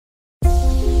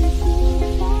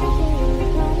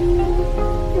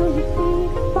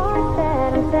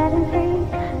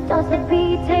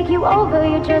take you over,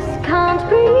 you just can't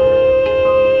breathe.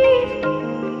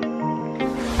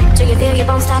 Do you feel your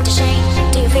bones start to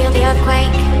shake? Do you feel the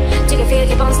earthquake? Do you feel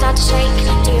your bones start to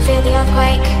shake? Do you feel the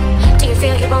earthquake? Do you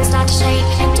feel your bones start to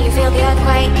shake? Do you feel the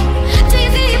earthquake? Do you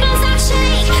feel your bones start to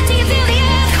shake? Do you feel the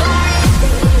earthquake?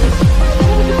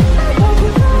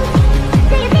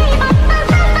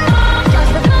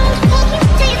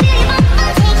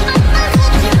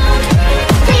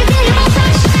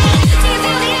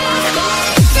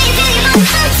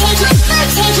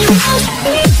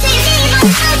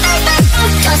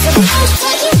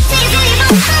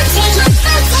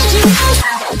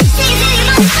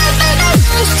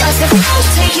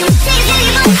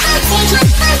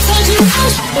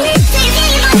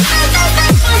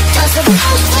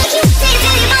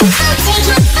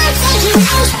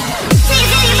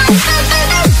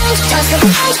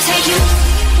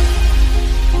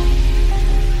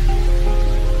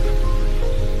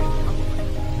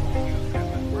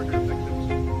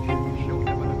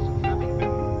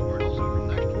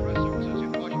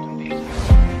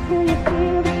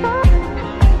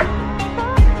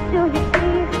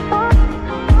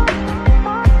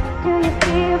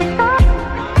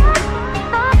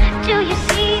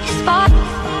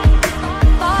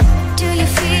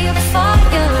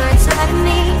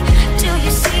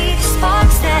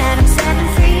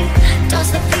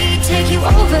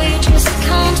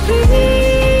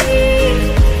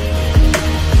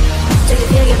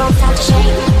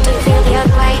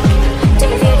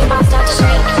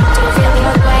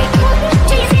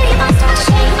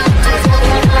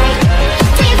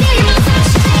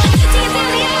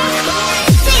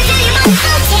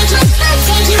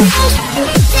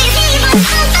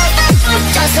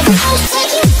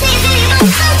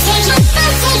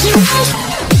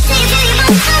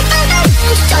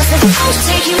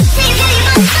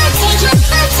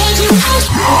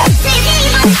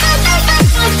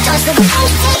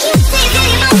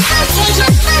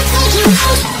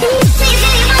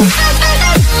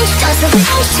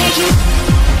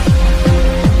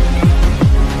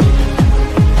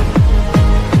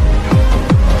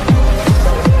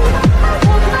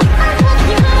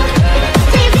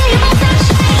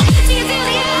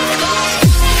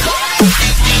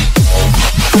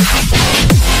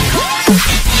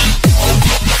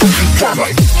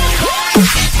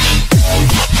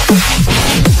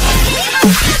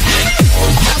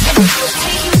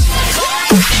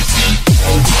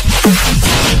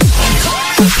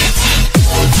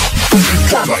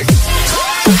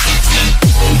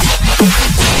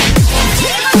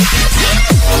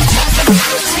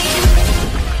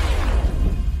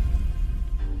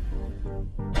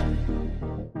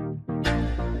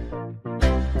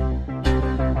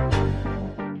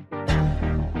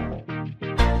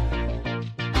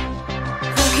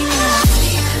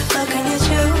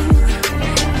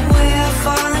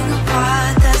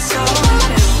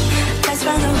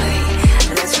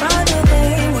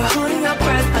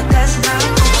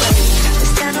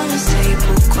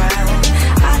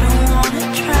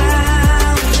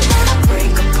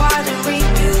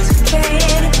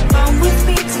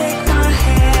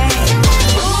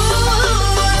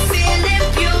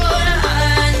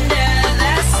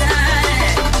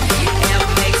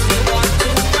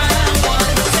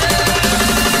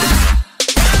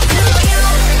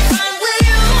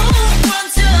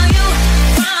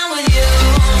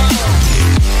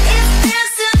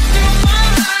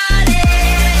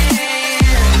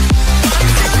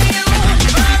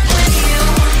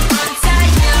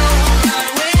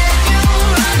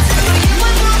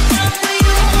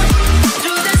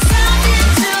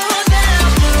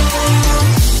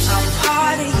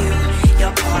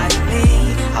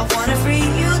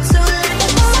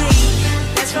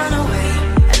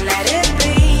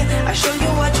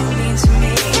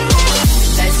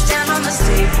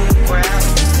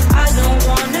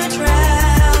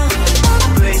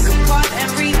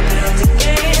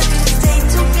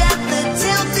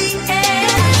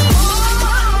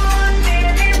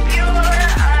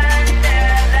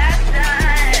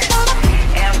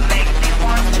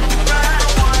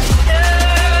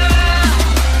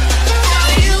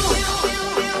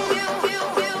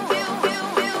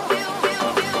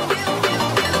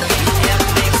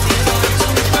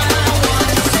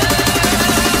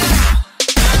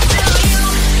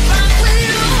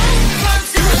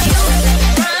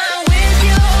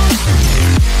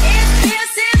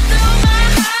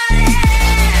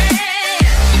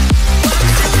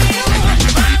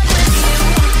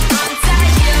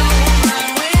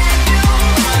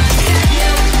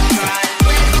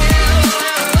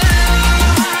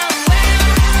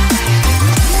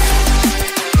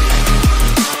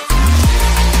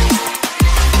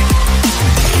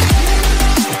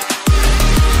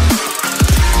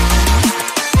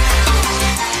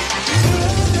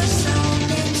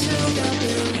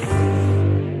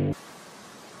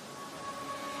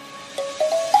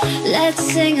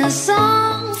 Let's sing a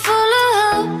song full of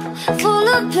hope, full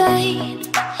of pain.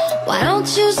 Why don't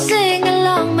you sing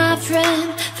along, my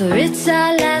friend? For it's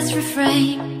our last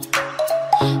refrain.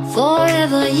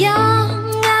 Forever young,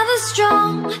 ever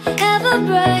strong, ever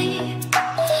brave.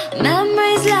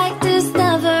 Memories like this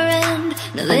never end.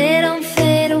 No, they don't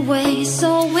fade away.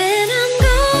 So when I'm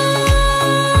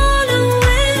gone, and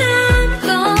when I'm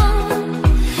gone,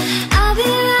 I'll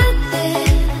be right there,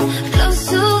 close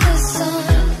to the sun.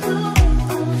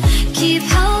 Keep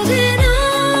holding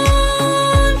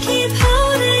on, keep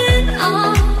holding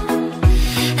on.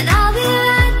 And I'll be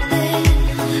right there,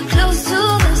 close to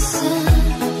the sun,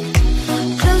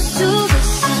 close to the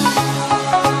sun.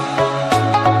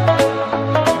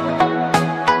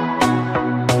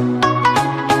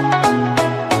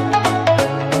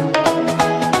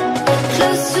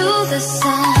 Close to the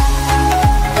sun.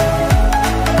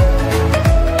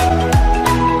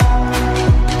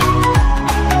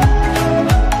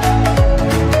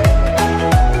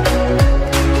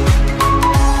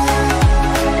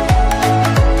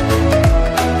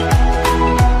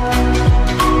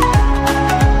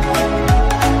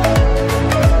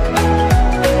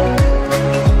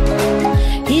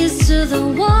 Here's to the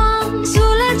ones who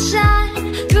let shine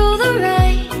through the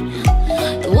rain,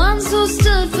 the ones who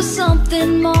stood for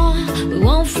something more. We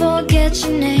won't forget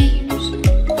your names.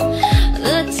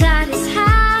 The tide is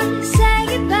high, say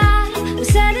goodbye, we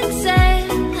set it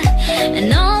sail.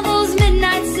 And all those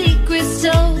midnight secrets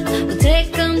told, we'll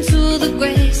take them to the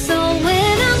grave. So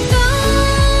when I'm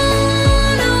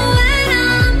gone, oh when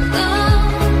I'm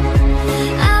gone,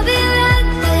 I'll be right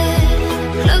there,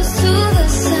 close to the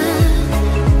sun.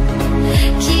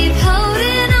 Keep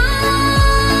holding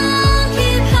on,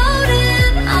 keep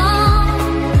holding on.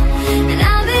 And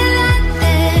I'll be right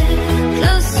there,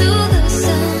 close to the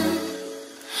sun,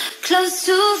 close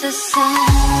to the sun.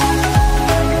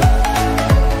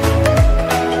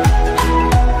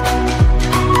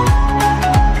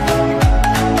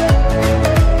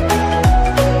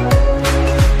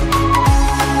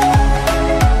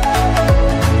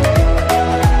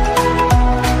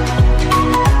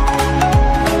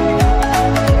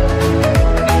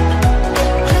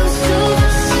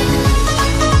 to the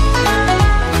sun.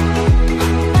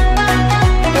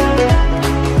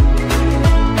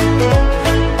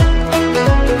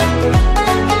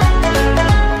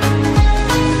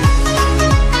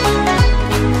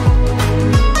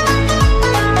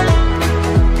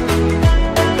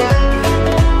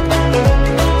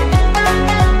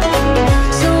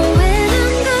 So when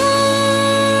I'm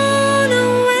gone,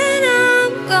 oh when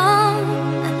I'm gone,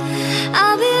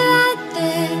 I'll be right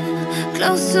there,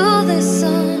 close to the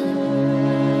sun.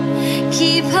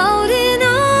 Keep holding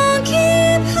on,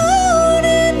 keep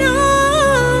holding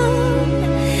on.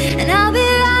 And I'll be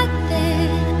right there,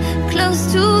 close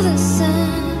to the sun,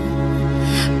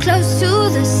 close to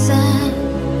the sun.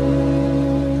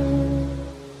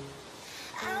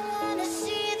 I wanna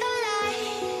see the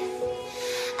light.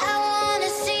 I wanna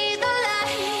see the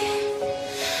light.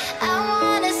 I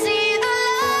wanna see the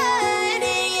light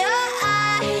in your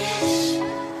eyes.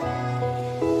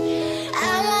 I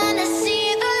wanna see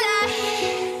the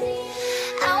light.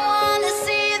 I wanna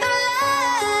see the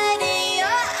light in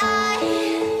your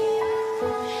eyes.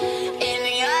 In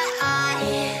your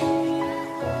eyes.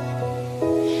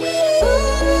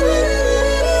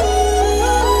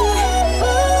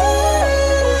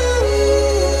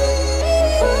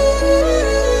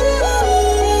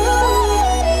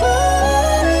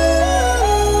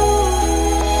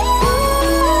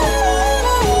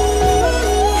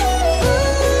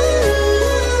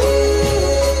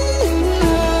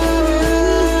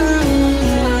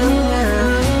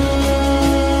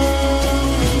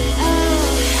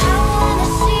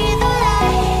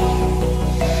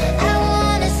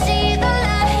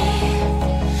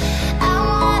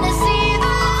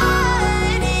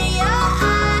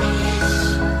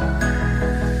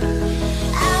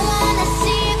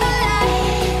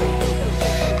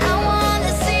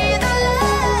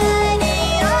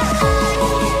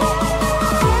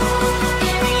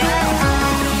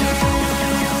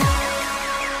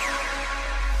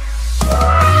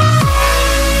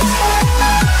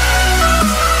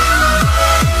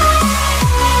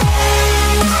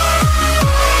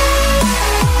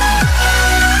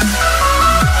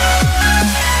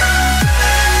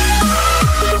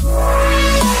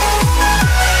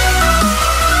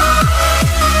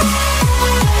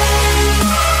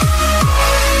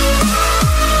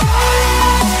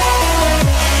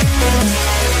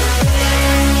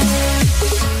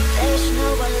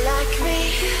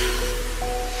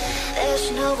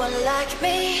 like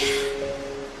me.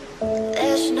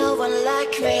 There's no one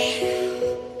like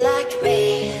me. like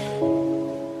me.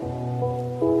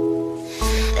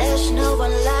 There's no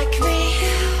one like me.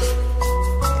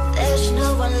 There's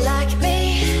no one like me.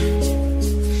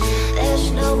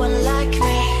 There's no one like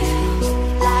me.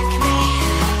 Like me.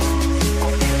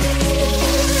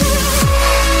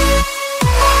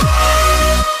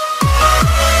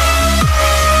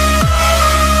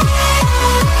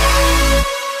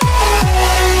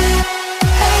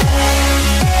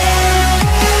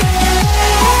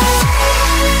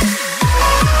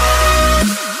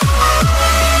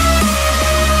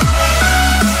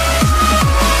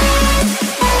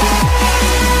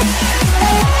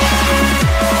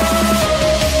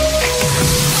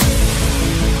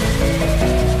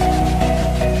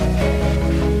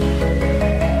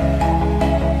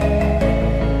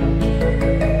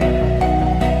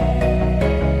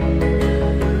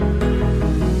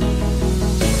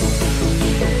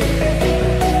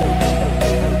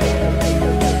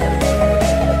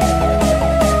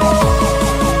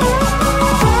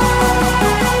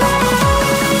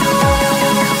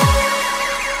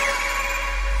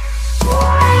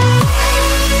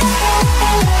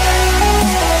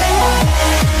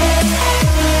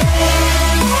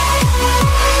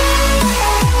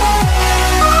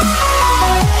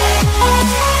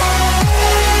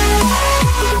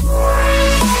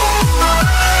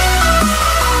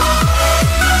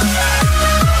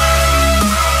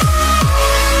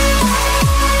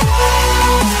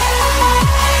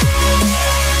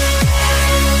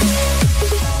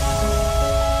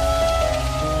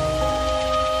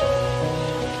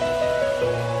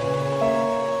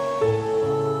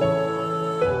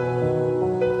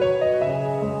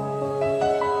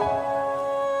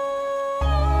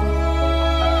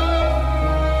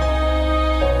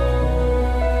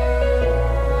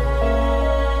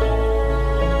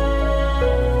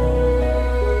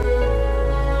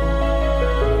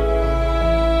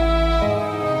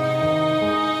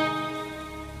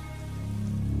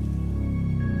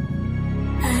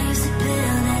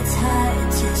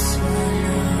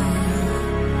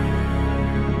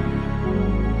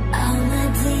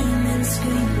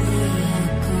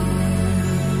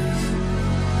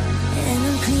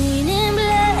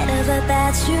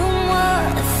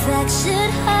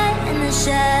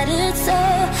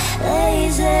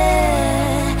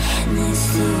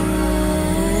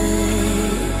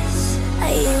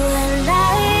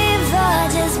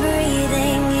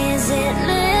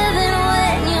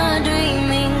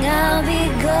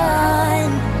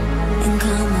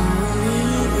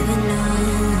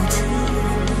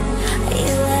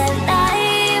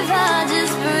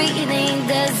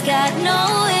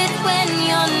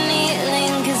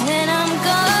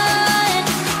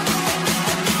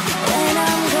 When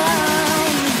I'm gone,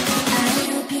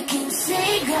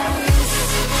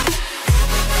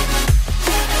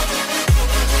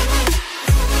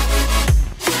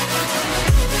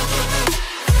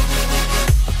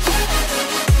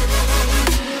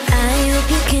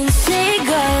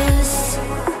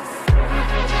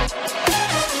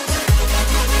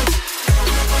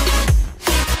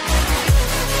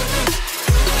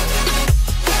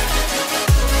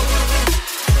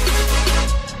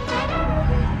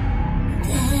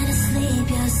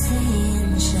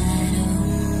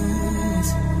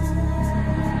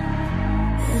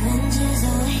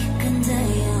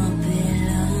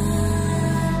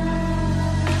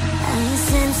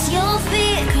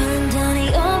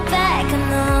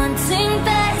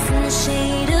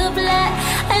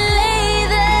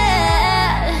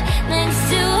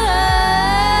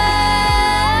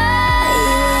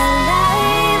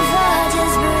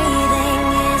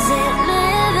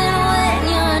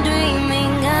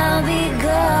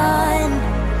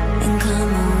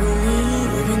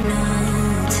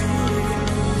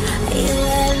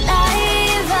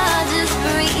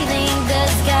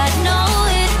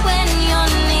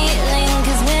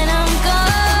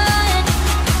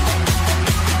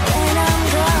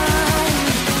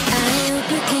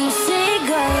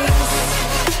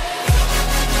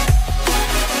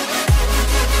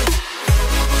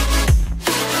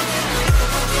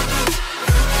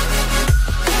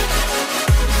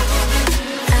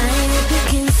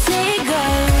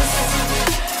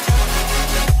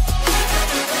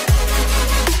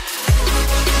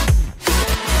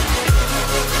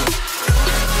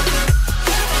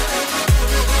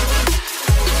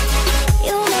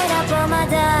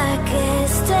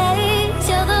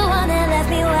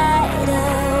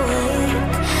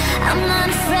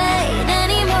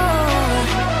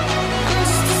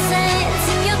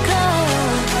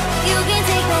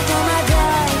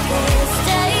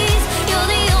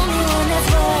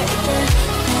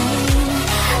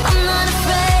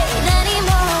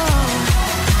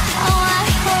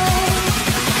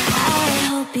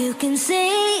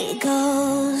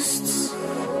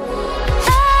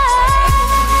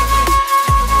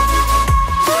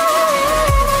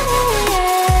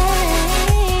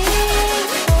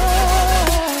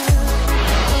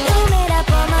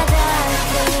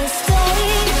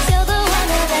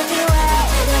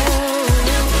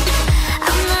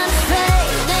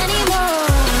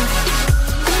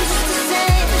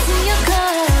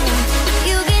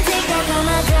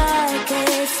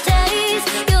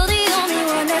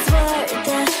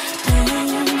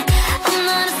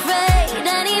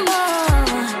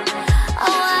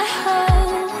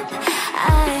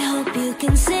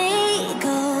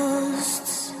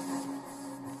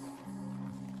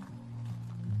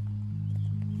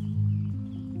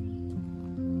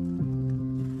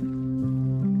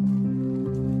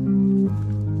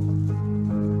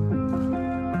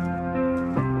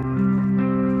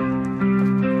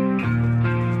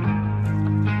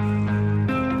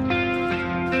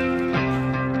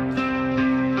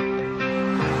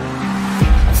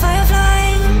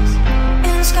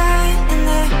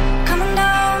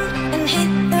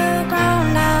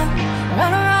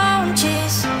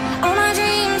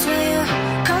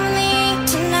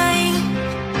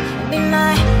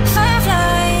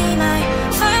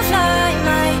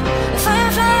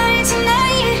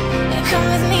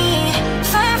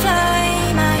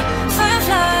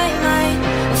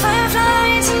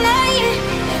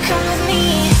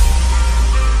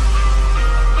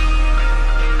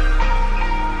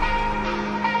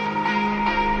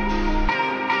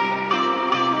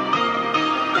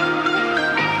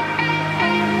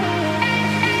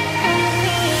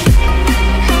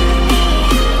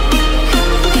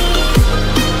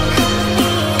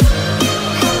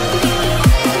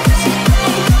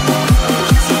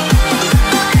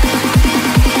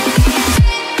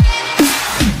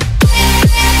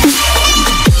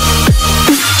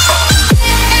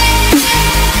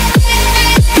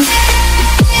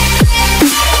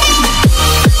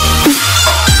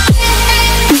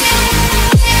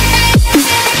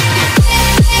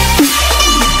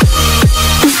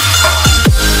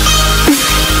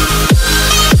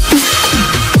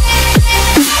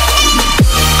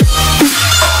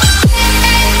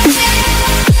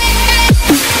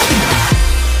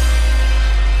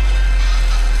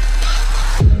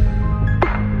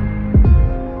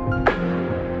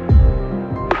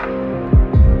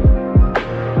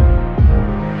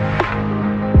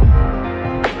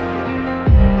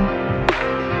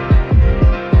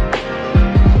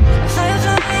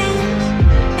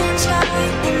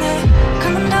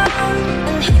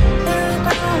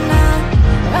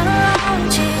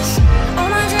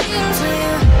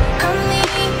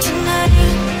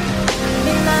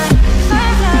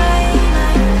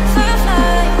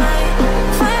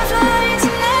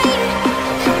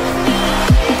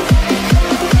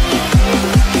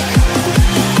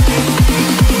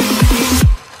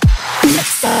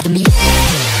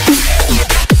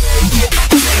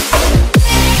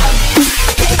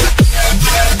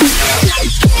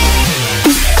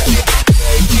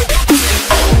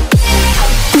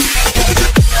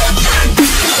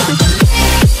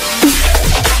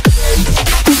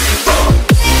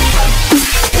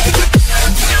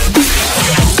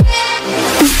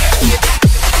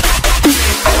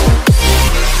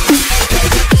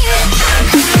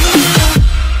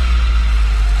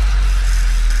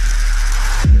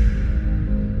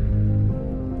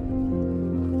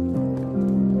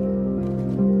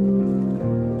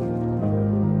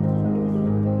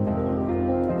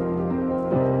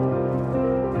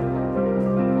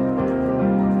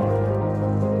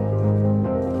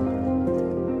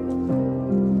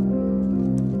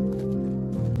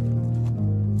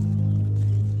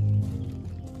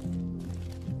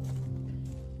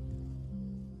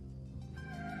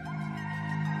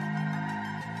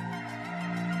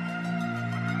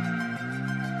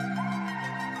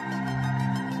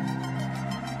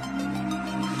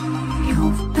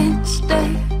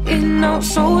 Staying out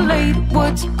so late,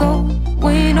 what's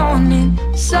going on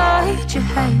inside your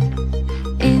head,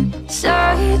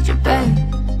 inside your bed?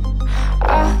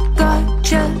 I got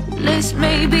jealous,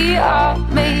 maybe I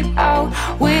made out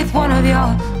with one of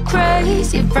your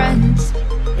crazy friends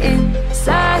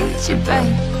inside your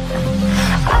bed.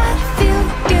 I feel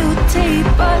guilty,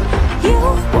 but you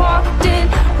walked in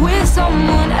with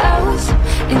someone else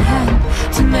in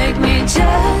hand to make me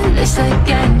jealous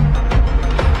again.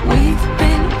 We've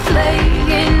been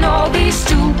playing all these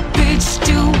stupid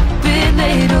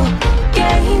little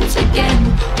games again.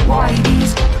 Why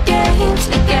these games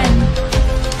again?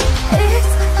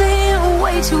 It's been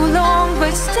way too long,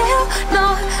 but still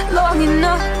not long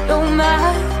enough. No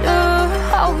matter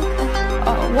how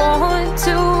I want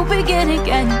to begin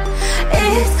again.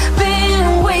 It's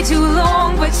been way too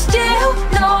long, but still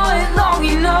not long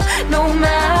enough. No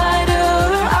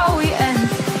matter how we end,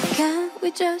 can't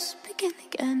we just begin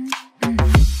again?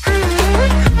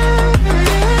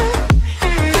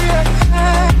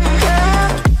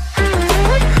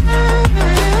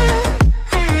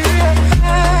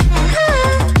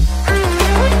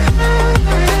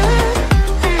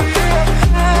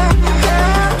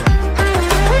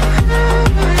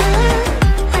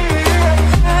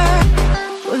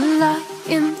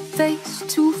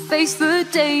 Face the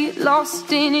day,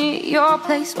 lost in it, your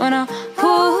place when I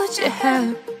put your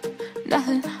hair,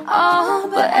 nothing on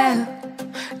but air.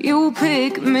 You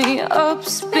pick me up,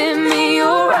 spin me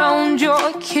around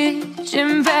your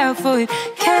kitchen barefoot.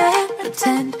 Can't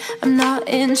pretend I'm not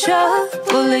in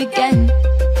trouble again.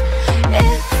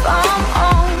 If I'm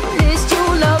honest, you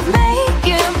love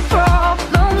making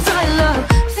problems, I love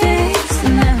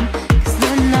fixing them, 'cause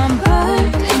then I'm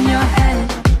burned in your head.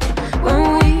 When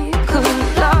we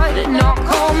not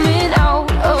coming out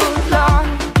alive,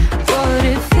 but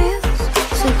it feels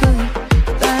so good,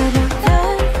 better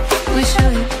than we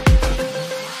should.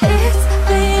 It's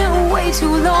been way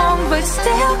too long, but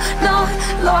still not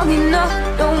long enough.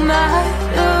 No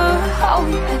matter how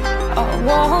we end, I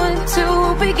want to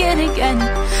begin again.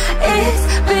 It's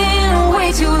been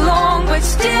way too long, but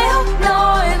still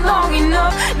not long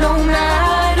enough. No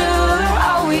matter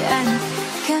how we end,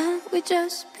 can't we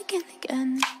just begin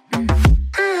again?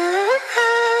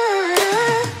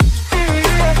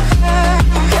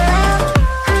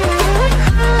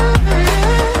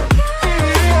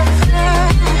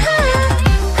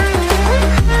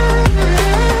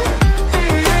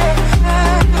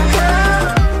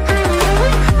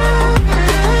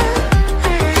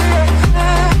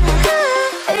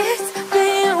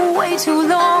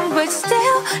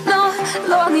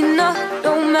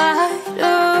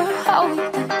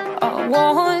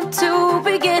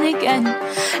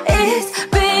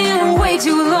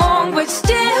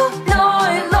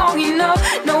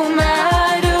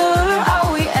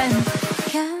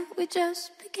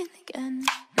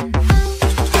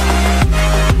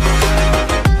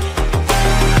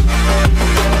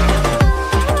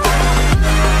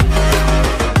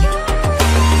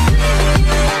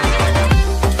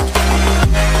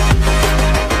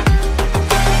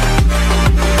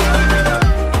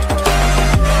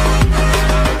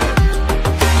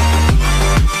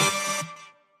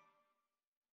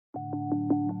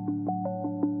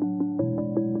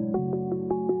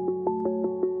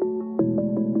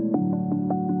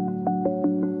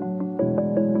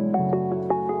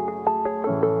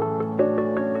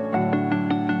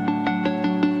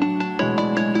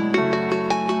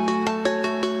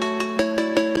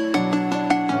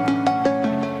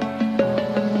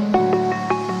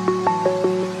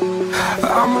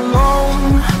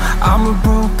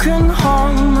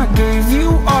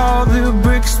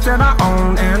 that I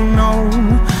own and know.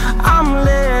 I'm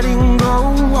letting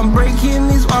go, I'm breaking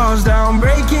these walls down,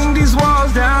 breaking these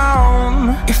walls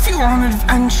down. If you want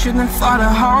adventure, then fly to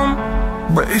home.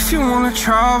 But if you wanna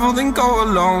travel, then go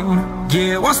alone.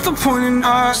 Yeah, what's the point in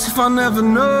us if I never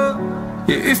know?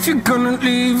 Yeah, if you're gonna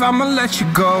leave, I'ma let you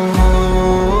go.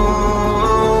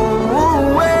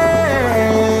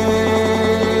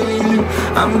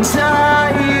 I'm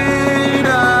tired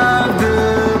of the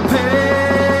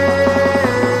pain.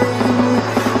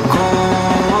 Go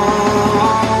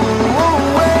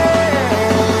away.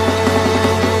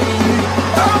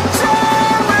 I'm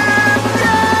tired of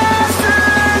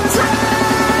yesterday.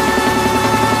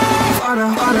 Harder,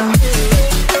 harder.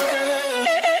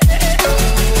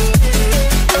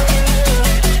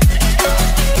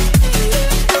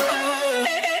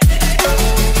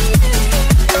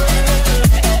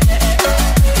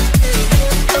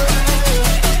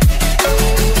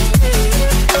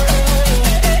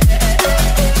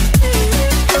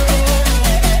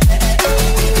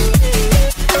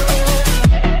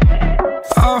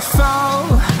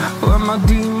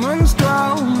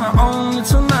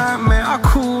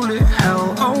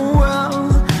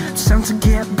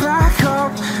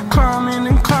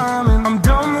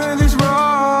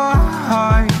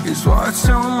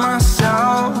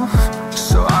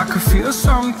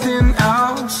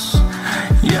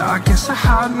 I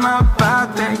had my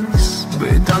bad days, but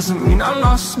it doesn't mean I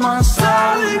lost my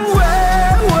style. Darling,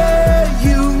 where were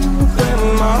you when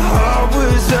my heart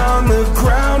was on the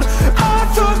ground? I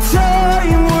thought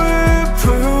time would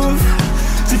prove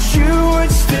that you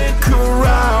would stick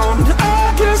around. I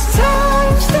guess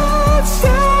time stood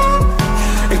still,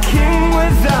 a king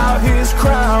without his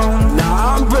crown. Now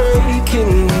I'm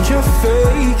breaking and you're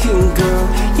faking, girl.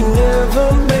 You never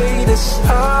made a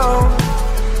sound.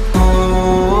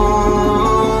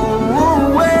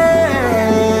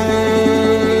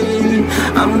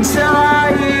 I'm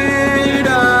tired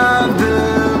of the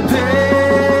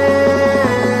pain.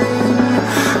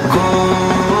 Go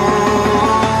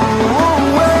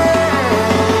away.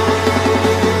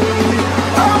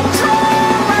 I'm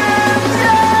tired of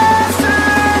yesterday.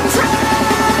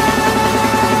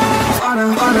 Harder,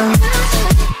 harder.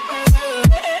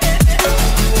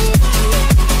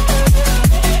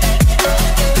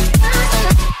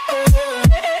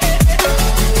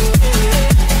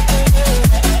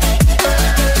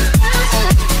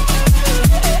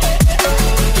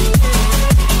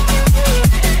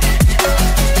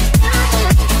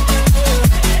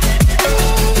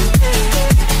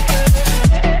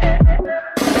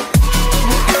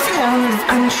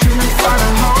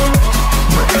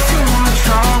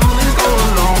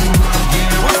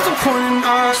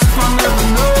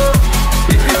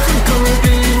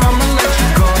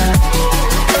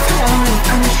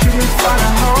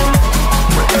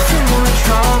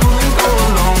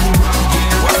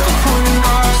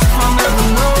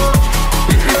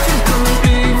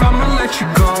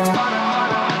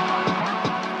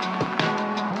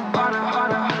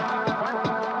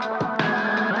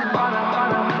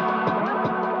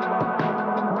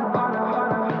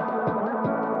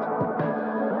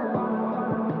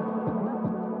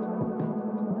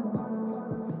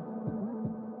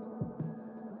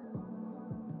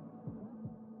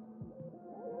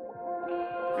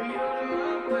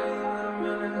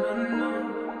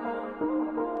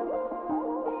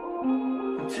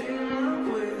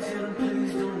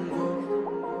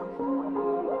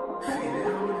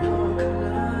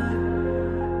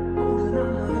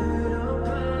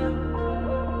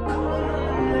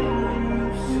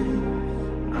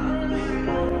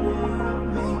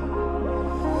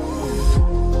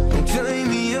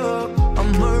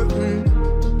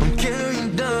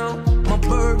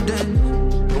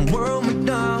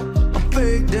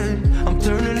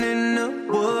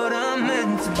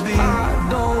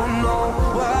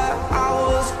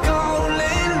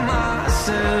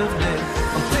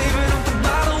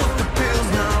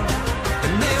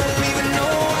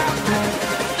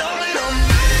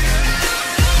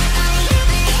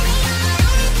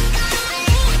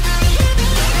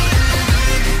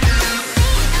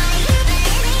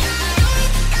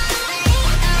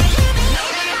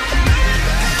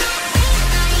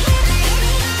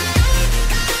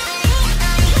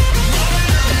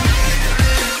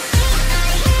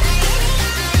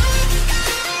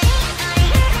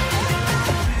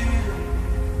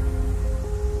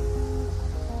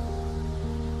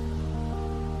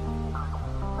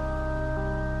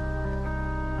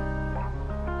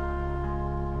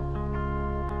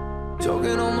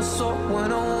 Choking on my soul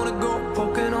when I wanna go,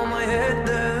 poking on my head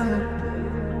down.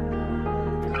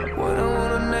 When I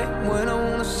wanna name, when I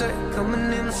wanna say,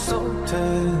 coming in so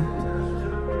tight.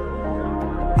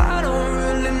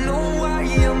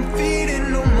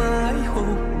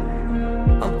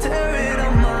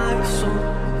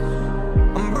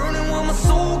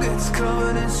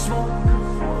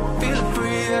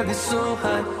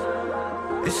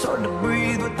 hard to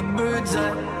breathe with the birds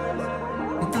eye.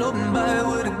 I'm floating by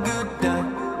with a good time,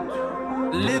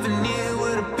 living here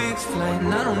with a pig's fly,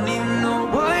 and I don't even know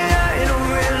why. I don't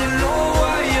really know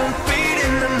why I'm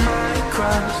feeding to my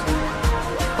cries.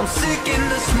 I'm sick in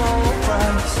the small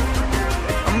fries.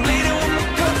 I'm bleeding when my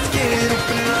cups get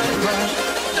open like right.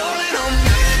 Darling,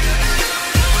 I'm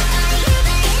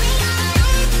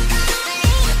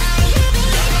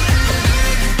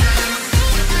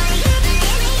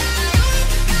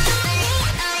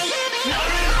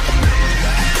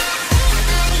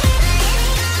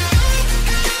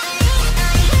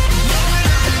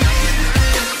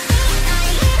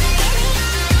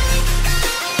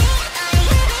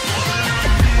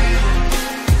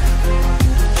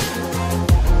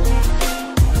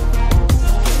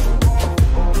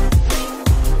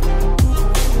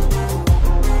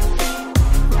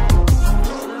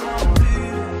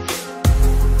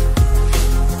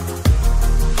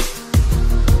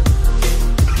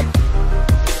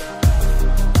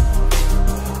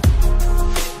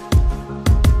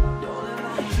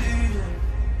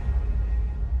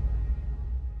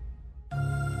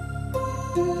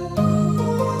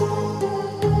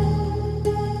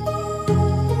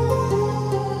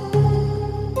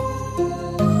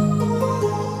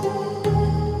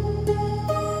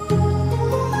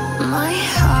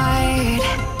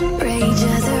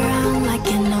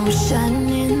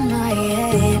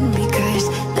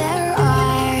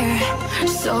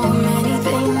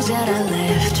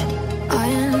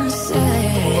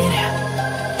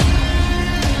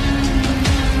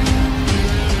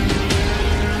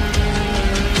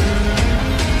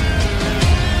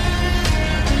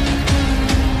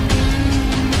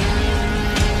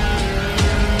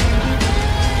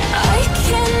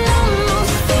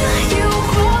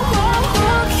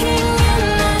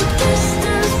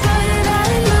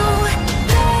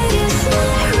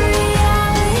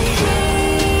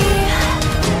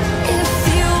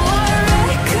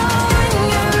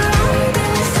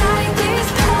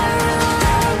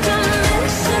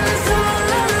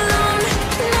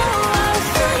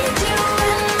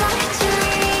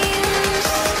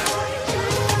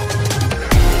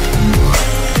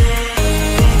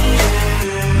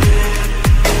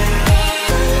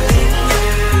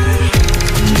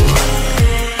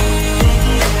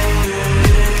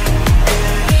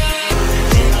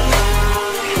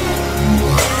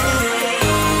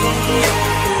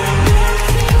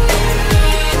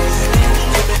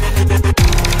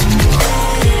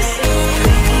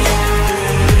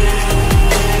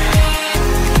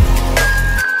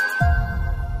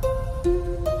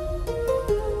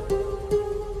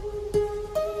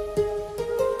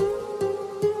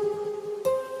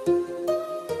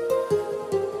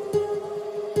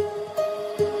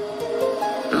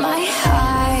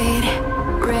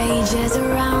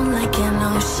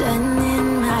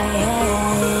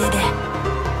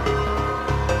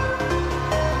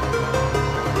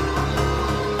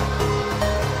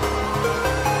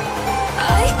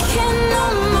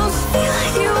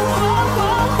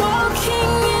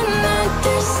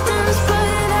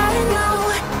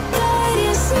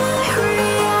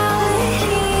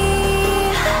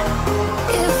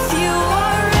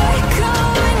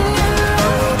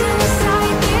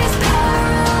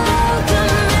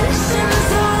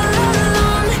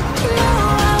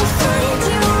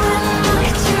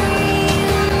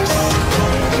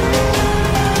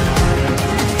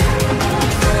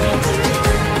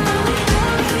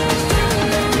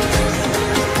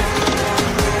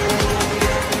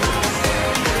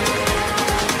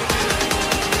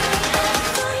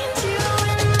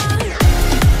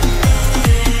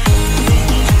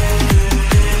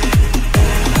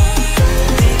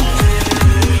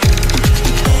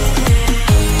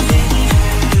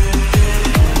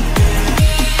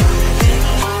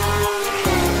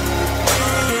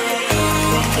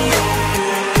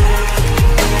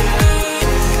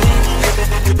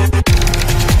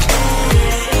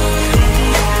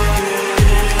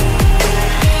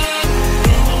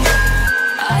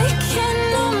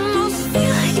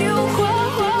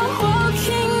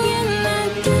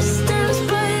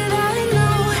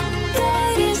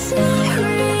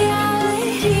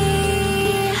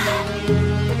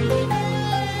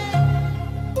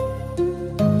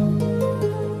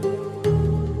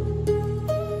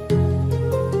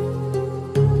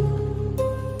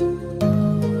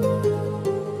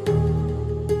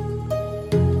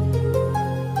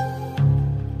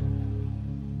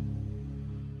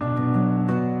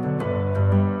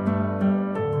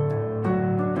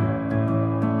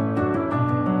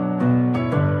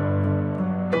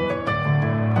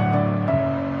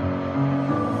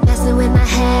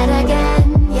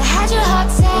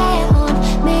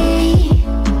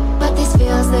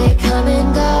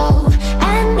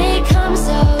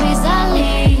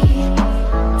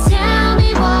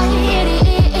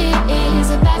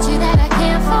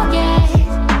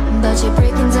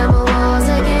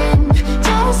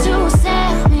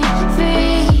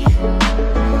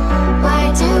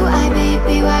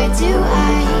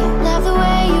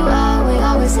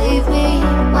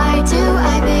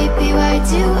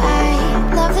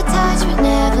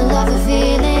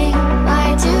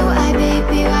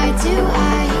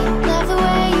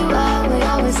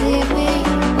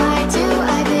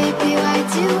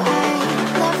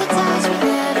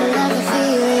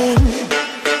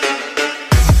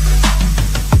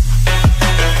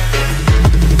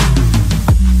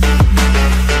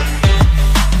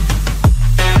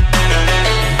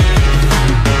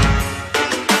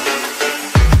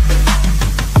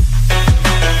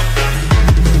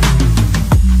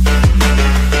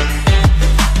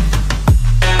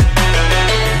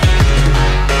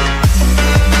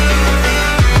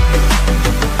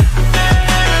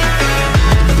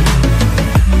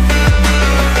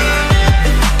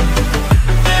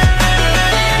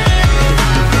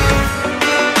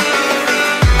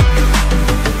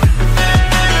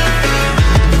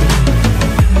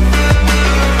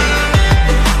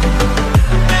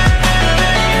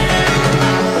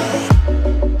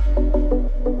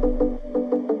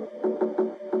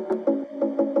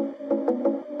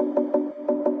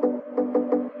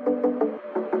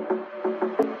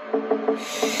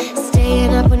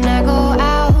staying up when I go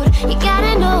out. You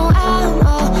gotta know I'm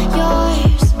all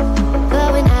yours. But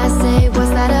when I say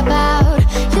what's that about,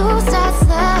 you start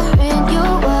slurring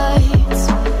your words.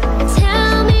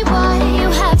 Tell me why you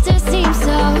have to seem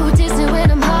so distant when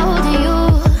I'm holding you.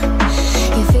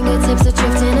 Your fingertips are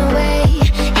drifting away,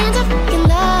 and I fucking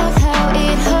love how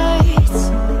it hurts.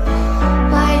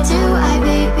 Why do I,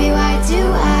 baby, why do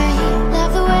I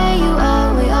love the way you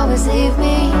always leave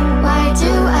me? Why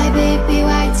do I, baby,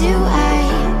 why do I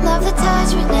love the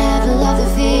touch but never love the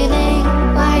feeling?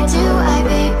 Why do I,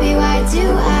 baby, why do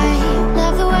I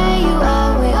love the way you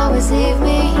always leave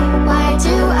me? Why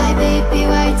do I, baby,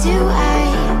 why do I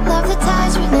love the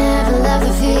touch but never love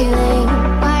the feeling?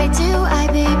 Why do I,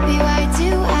 baby, why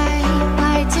do I?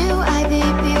 Why do I,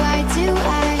 baby, why do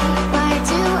I? Why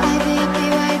do I, baby,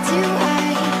 why do I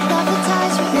love the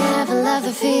touch but never love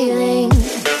the feeling?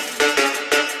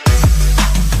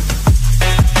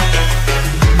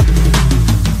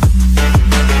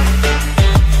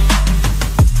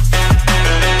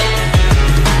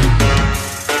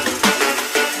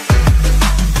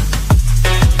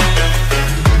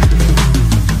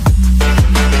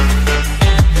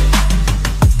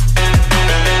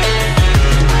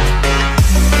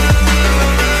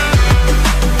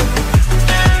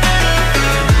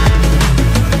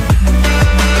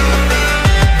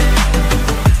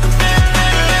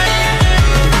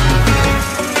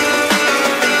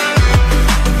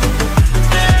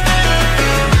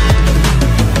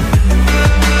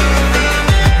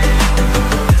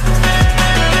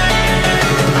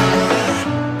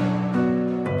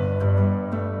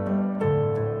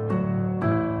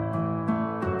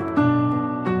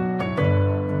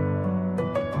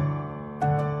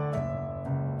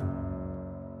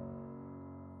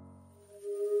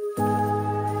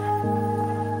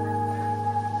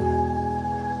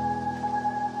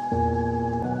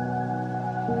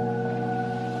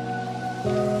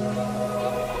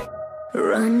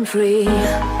 Run free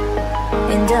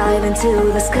and dive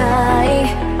into the sky.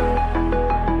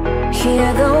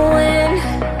 Hear the wind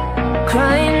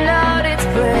crying out its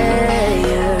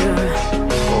prayer.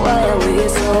 Why are we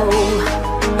so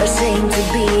ashamed to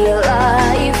be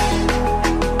alive?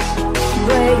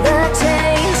 Break the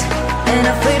chains and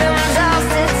our freedom's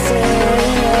ours at stake.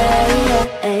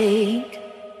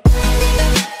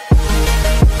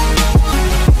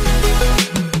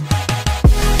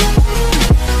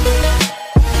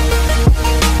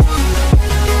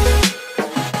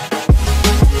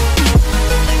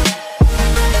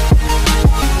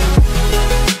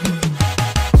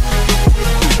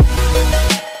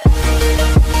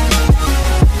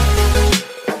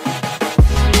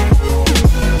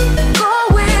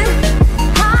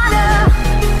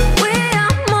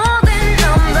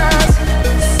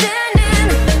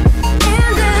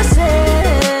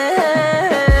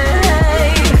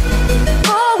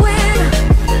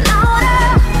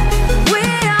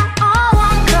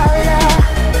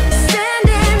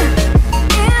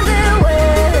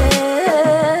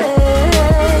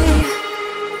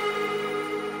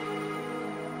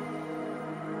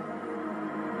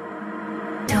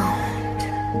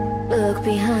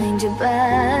 Behind your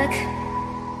back,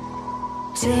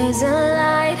 chase a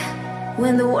light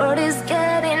when the world is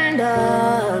getting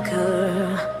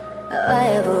darker. I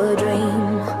have a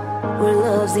dream where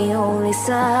love's the only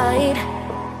side.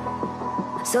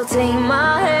 So take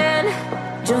my hand,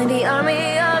 join the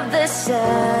army of the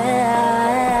shadows.